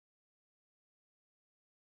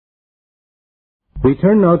We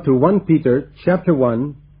turn now to 1 Peter chapter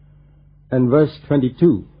 1 and verse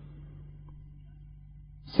 22.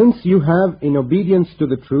 Since you have, in obedience to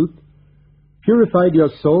the truth, purified your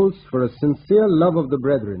souls for a sincere love of the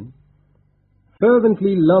brethren,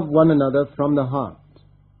 fervently love one another from the heart.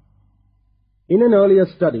 In an earlier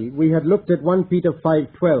study, we had looked at 1 Peter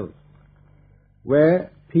 5:12,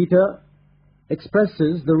 where Peter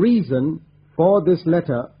expresses the reason for this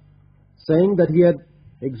letter, saying that he had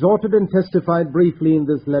exhorted and testified briefly in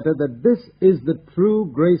this letter that this is the true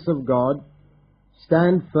grace of God.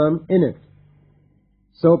 Stand firm in it.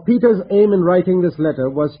 So Peter's aim in writing this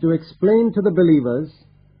letter was to explain to the believers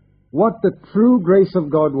what the true grace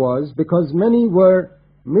of God was, because many were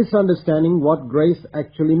misunderstanding what grace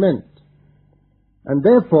actually meant. And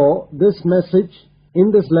therefore, this message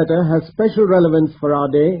in this letter has special relevance for our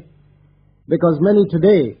day, because many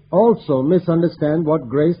today also misunderstand what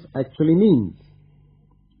grace actually means.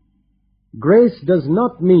 Grace does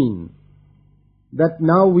not mean that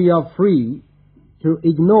now we are free to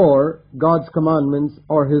ignore God's commandments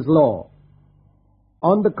or His law.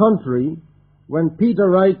 On the contrary, when Peter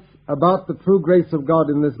writes about the true grace of God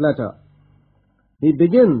in this letter, he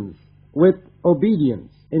begins with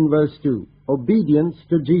obedience in verse 2. Obedience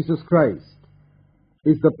to Jesus Christ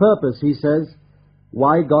is the purpose, he says,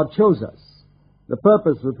 why God chose us, the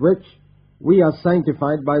purpose with which we are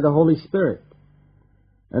sanctified by the Holy Spirit.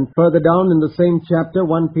 And further down in the same chapter,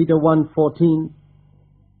 1 Peter 1:14,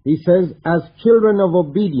 he says, as children of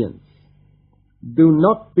obedience, do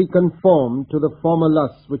not be conformed to the former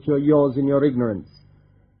lusts which are yours in your ignorance,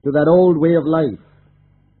 to that old way of life.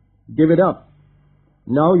 Give it up.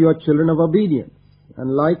 Now you are children of obedience, and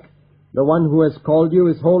like the one who has called you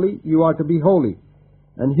is holy, you are to be holy.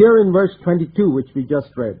 And here in verse 22, which we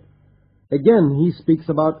just read, again he speaks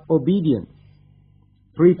about obedience.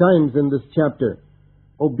 3 times in this chapter.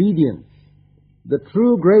 Obedience. The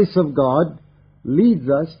true grace of God leads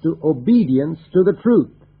us to obedience to the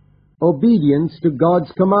truth, obedience to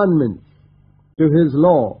God's commandments, to His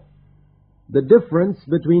law. The difference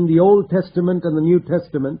between the Old Testament and the New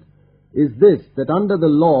Testament is this, that under the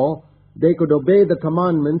law they could obey the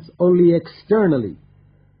commandments only externally,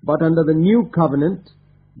 but under the New Covenant,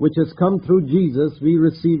 which has come through Jesus, we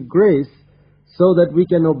receive grace so that we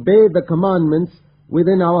can obey the commandments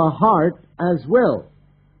within our heart as well.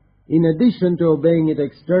 In addition to obeying it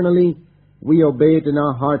externally, we obey it in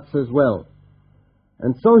our hearts as well.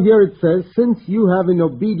 And so here it says, since you have in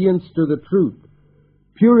obedience to the truth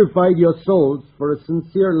purified your souls for a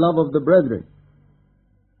sincere love of the brethren.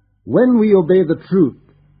 When we obey the truth,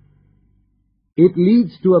 it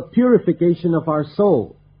leads to a purification of our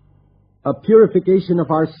soul. A purification of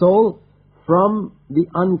our soul from the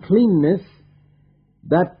uncleanness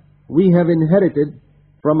that we have inherited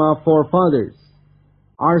from our forefathers.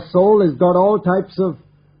 Our soul has got all types of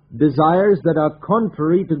desires that are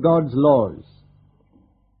contrary to God's laws.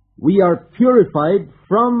 We are purified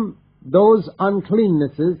from those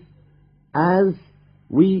uncleannesses as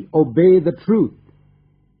we obey the truth.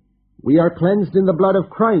 We are cleansed in the blood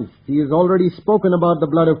of Christ. He has already spoken about the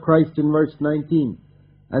blood of Christ in verse 19,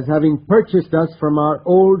 as having purchased us from our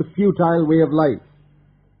old futile way of life.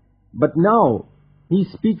 But now he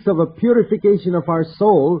speaks of a purification of our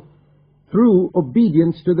soul through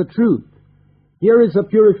obedience to the truth. Here is a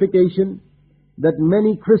purification that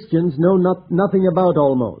many Christians know nothing about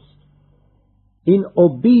almost. In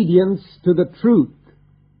obedience to the truth,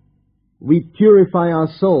 we purify our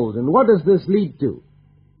souls. And what does this lead to?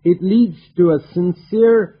 It leads to a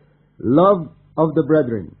sincere love of the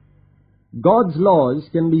brethren. God's laws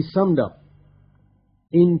can be summed up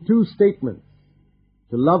in 2 statements: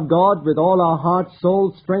 to love God with all our heart,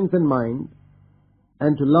 soul, strength, and mind,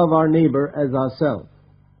 and to love our neighbor as ourselves.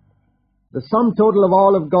 The sum total of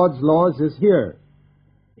all of God's laws is here,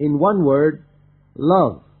 in one word,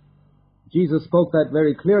 love. Jesus spoke that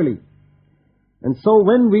very clearly. And so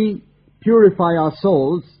when we purify our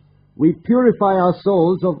souls, we purify our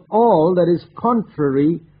souls of all that is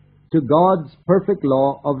contrary to God's perfect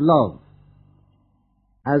law of love.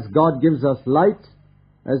 As God gives us light,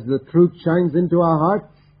 as the truth shines into our hearts,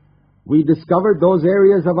 we discover those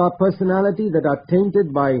areas of our personality that are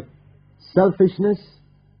tainted by selfishness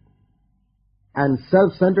and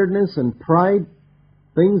self-centeredness and pride,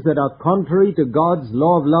 things that are contrary to God's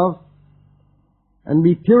law of love. And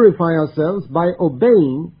we purify ourselves by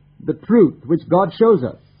obeying the truth which God shows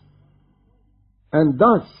us. And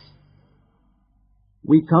thus,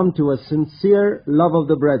 we come to a sincere love of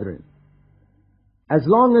the brethren. As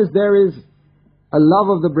long as there is a love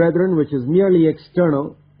of the brethren which is merely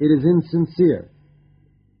external, it is insincere.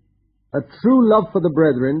 A true love for the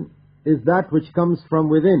brethren is that which comes from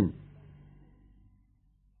within.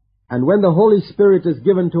 And when the Holy Spirit is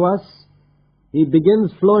given to us, He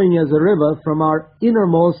begins flowing as a river from our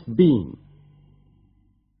innermost being.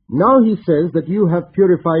 Now He says that you have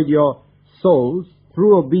purified your souls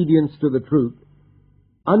through obedience to the truth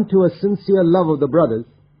unto a sincere love of the brothers.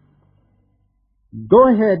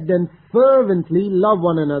 Go ahead and fervently love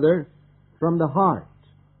one another from the heart.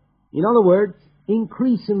 In other words,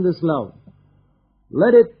 increase in this love.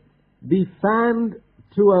 Let it be fanned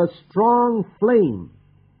to a strong flame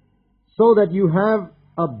so that you have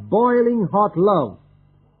a boiling hot love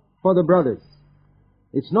for the brothers.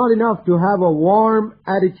 It's not enough to have a warm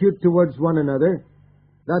attitude towards one another.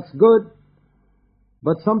 That's good.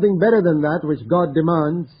 But something better than that, which God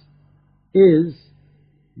demands, is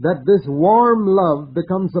that this warm love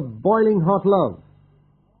becomes a boiling hot love.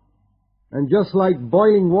 And just like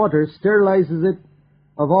boiling water sterilizes it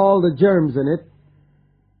of all the germs in it,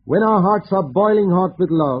 when our hearts are boiling hot with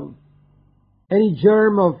love, any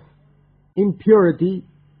germ of impurity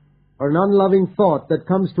or an unloving thought that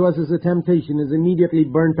comes to us as a temptation is immediately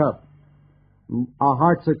burnt up. Our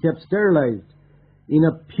hearts are kept sterilized in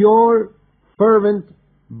a pure, fervent,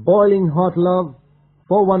 boiling hot love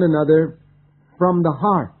for one another from the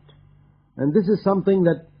heart. And this is something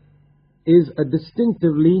that is a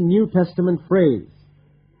distinctively New Testament phrase.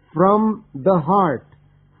 From the heart,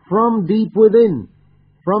 from deep within,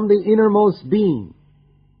 from the innermost being.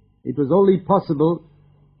 It was only possible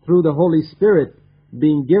through the Holy Spirit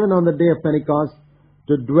being given on the day of Pentecost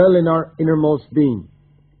to dwell in our innermost being.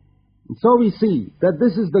 And so we see that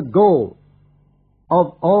this is the goal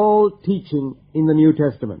of all teaching in the New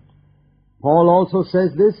Testament. Paul also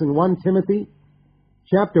says this in 1 Timothy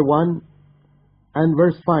chapter 1 and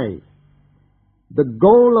verse 5. The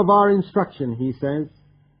goal of our instruction, he says,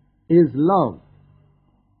 is love.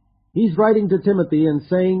 He's writing to Timothy and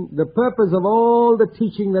saying the purpose of all the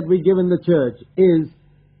teaching that we give in the church is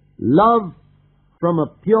love from a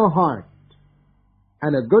pure heart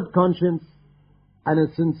and a good conscience and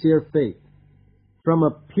a sincere faith. From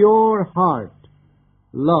a pure heart,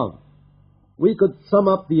 love. We could sum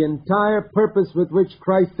up the entire purpose with which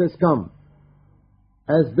Christ has come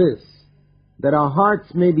as this, that our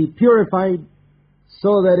hearts may be purified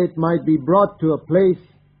so that it might be brought to a place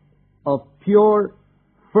of pure,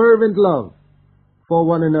 fervent love for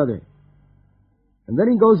one another. And then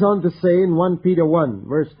he goes on to say in 1 Peter 1,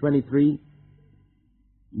 verse 23,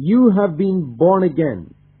 you have been born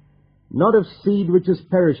again, not of seed which is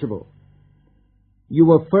perishable. You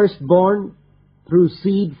were first born through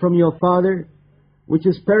seed from your father, which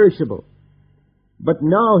is perishable. But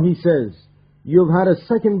now, he says, you've had a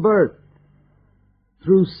second birth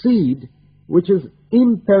through seed which is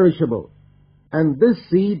imperishable. And this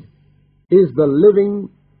seed is the living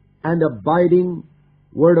and abiding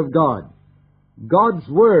Word of God. God's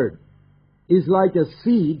Word is like a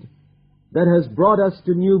seed that has brought us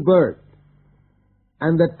to new birth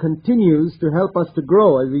and that continues to help us to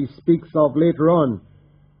grow, as he speaks of later on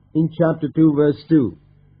in chapter 2, verse 2.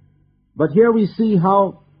 But here we see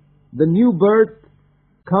how the new birth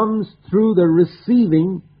comes through the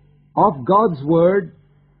receiving of God's Word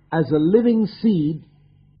as a living seed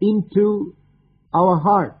into our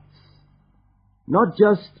hearts. Not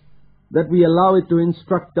just that we allow it to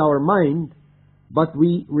instruct our mind, but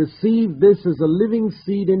we receive this as a living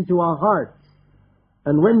seed into our hearts.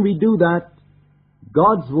 And when we do that,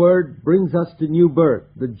 God's Word brings us to new birth,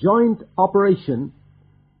 the joint operation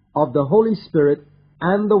of the Holy Spirit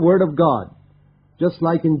and the Word of God. Just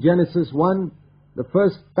like in Genesis 1, the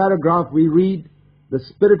first paragraph we read, the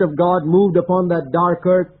Spirit of God moved upon that dark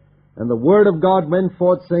earth, and the Word of God went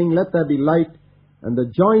forth saying, let there be light. And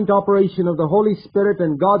the joint operation of the Holy Spirit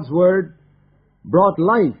and God's Word brought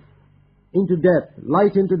life into death,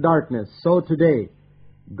 light into darkness. So today,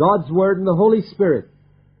 God's Word and the Holy Spirit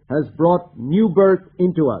has brought new birth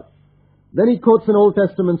into us. Then he quotes an Old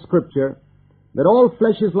Testament scripture that all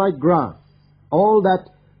flesh is like grass. All that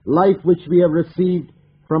life which we have received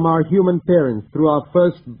from our human parents through our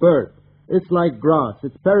first birth, it's like grass,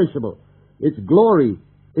 it's perishable. Its glory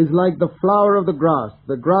is like the flower of the grass.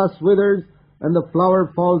 The grass withers and the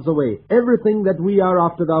flower falls away. Everything that we are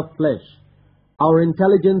after the flesh, our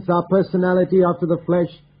intelligence, our personality after the flesh,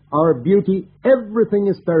 our beauty, everything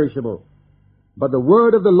is perishable. But the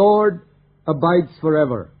word of the Lord abides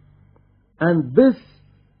forever. And this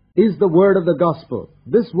is the word of the gospel.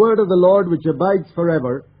 This word of the Lord which abides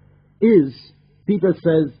forever is, Peter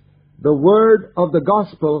says, the word of the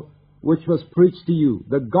gospel which was preached to you.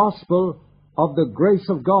 The gospel of the grace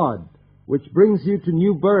of God, which brings you to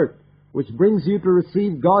new birth, which brings you to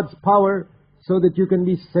receive God's power so that you can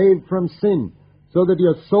be saved from sin, so that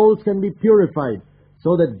your souls can be purified,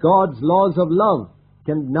 so that God's laws of love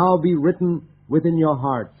can now be written within your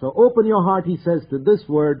heart. So open your heart, he says, to this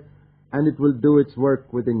word, and it will do its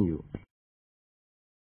work within you.